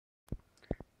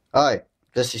Hi,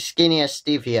 this is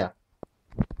SkinnierSteve here.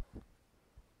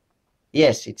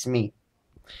 Yes, it's me.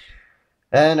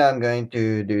 And I'm going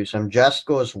to do some Just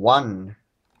Cause 1.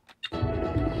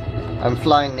 I'm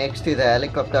flying next to the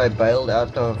helicopter I bailed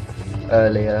out of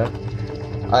earlier.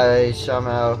 I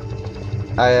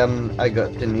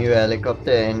got the new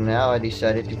helicopter and now I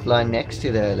decided to fly next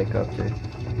to the helicopter.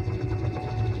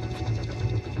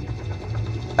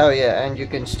 Oh yeah, and you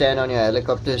can stand on your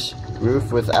helicopter's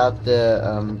roof without the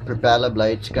propeller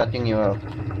blades cutting you off.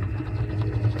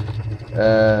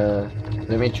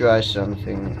 Let me try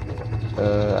something.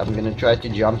 I'm gonna try to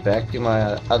jump back to my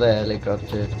other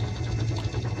helicopter.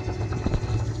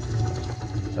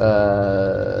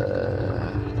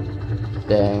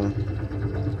 Dang.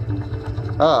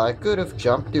 Oh, I could have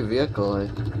jumped the vehicle.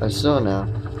 I saw now.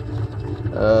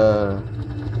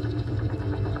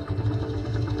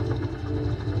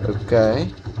 Okay.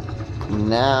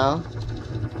 Now.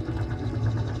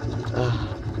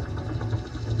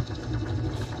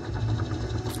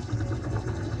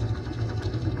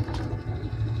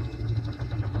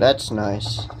 That's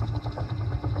nice.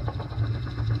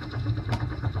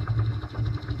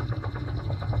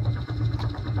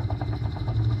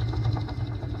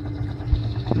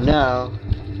 Now,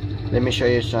 let me show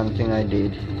you something I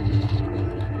did.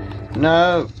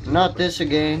 No, not this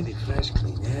again. Fresh,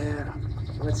 clean air.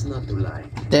 Let's not do lie.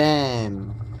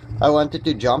 Damn. I wanted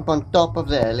to jump on top of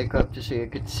the helicopter so you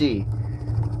could see.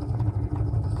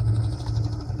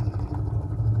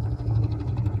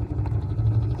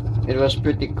 It was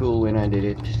pretty cool when I did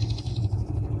it.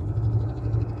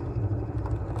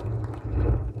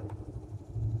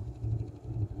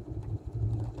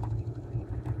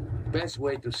 Best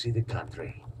way to see the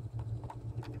country.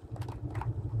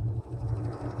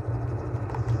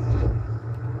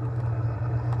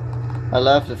 I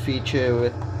love the feature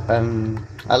with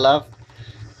I love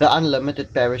the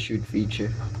unlimited parachute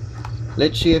feature.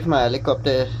 Let's see if my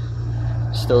helicopter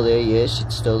is still there. Yes,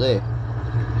 it's still there.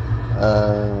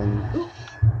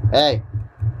 Hey,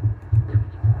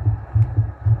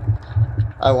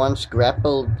 I once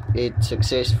grappled it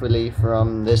successfully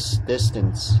from this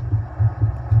distance.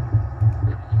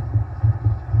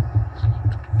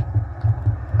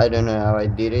 I don't know how I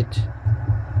did it,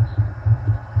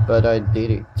 but I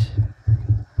did it.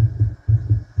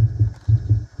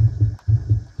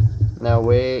 Now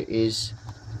where is...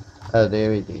 oh,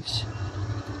 there it is.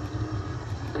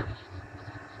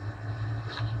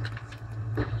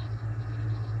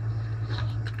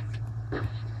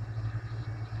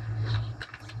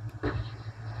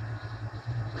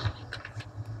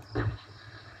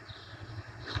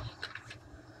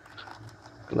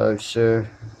 Closer.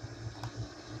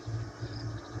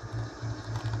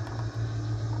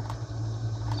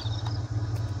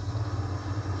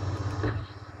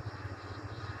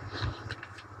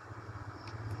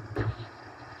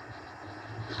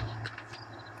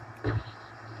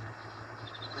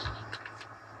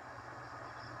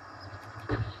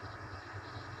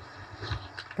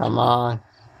 Come on.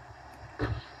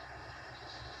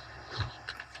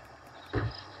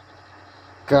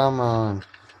 Come on.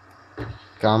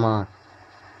 Come on.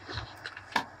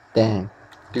 Dang.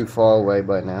 Too far away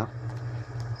by now.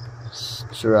 Let's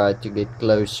try to get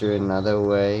closer another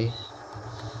way.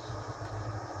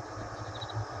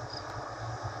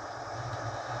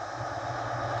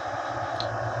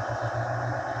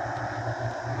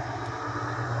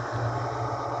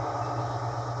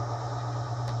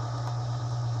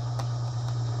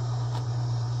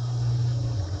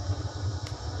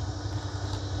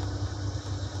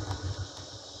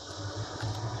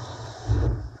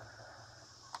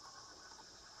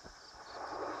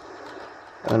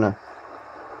 Oh no.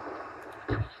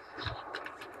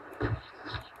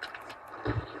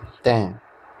 Damn.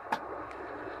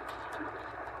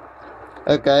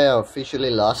 Okay, I officially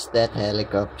lost that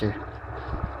helicopter.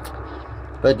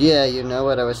 But yeah, you know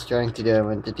what I was trying to do. I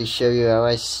wanted to show you how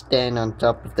I stand on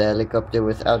top of the helicopter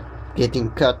without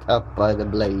getting cut up by the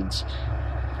blades.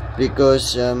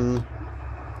 Because the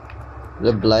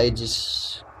blades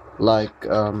is like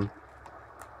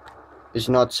is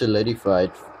not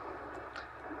solidified.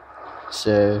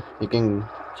 So you can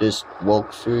just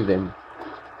walk through them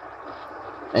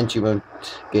and you won't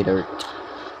get hurt.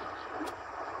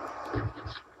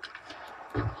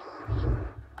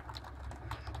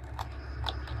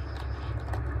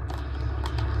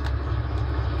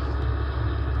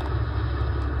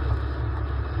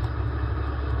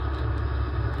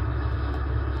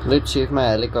 Let's see if my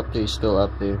helicopter is still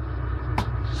up there.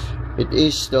 It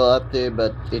is still up there,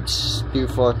 but it's too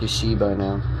far to see by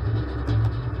now.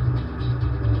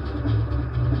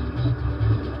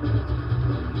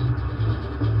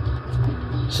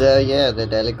 So yeah,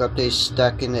 that helicopter is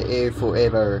stuck in the air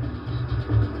forever.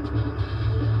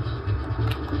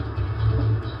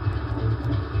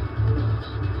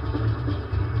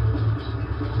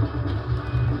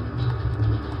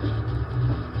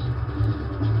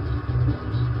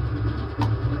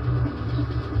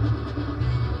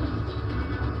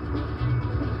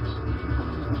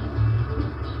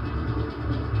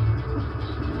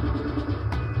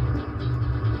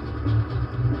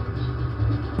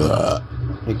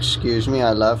 Excuse me,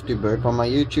 I love to burp on my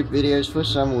YouTube videos for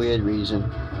some weird reason.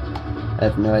 I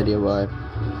have no idea why.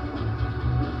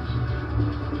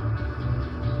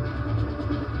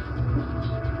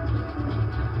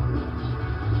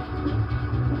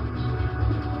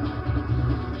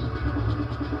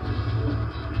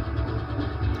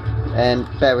 And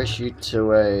parachutes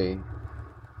away.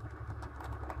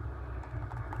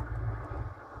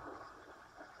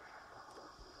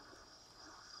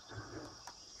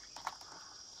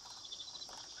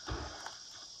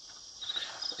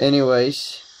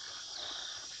 Anyways,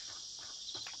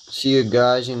 see you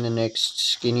guys in the next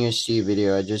SkinnierSteve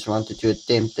video. I just wanted to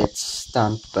attempt that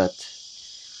stunt, but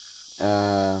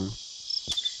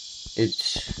it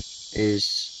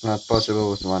is not possible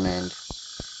with one hand.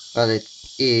 Well, it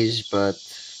is, but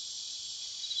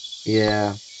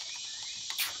yeah,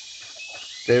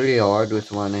 very hard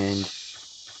with one hand.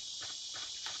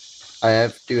 I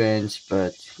have two hands,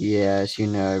 but yeah, as you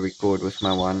know, I record with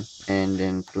my one hand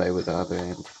and play with the other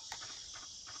hand.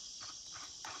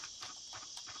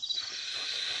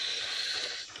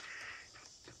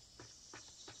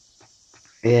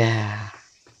 Yeah.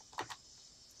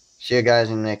 See you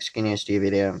guys in the next SkinnierSteve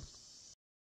video.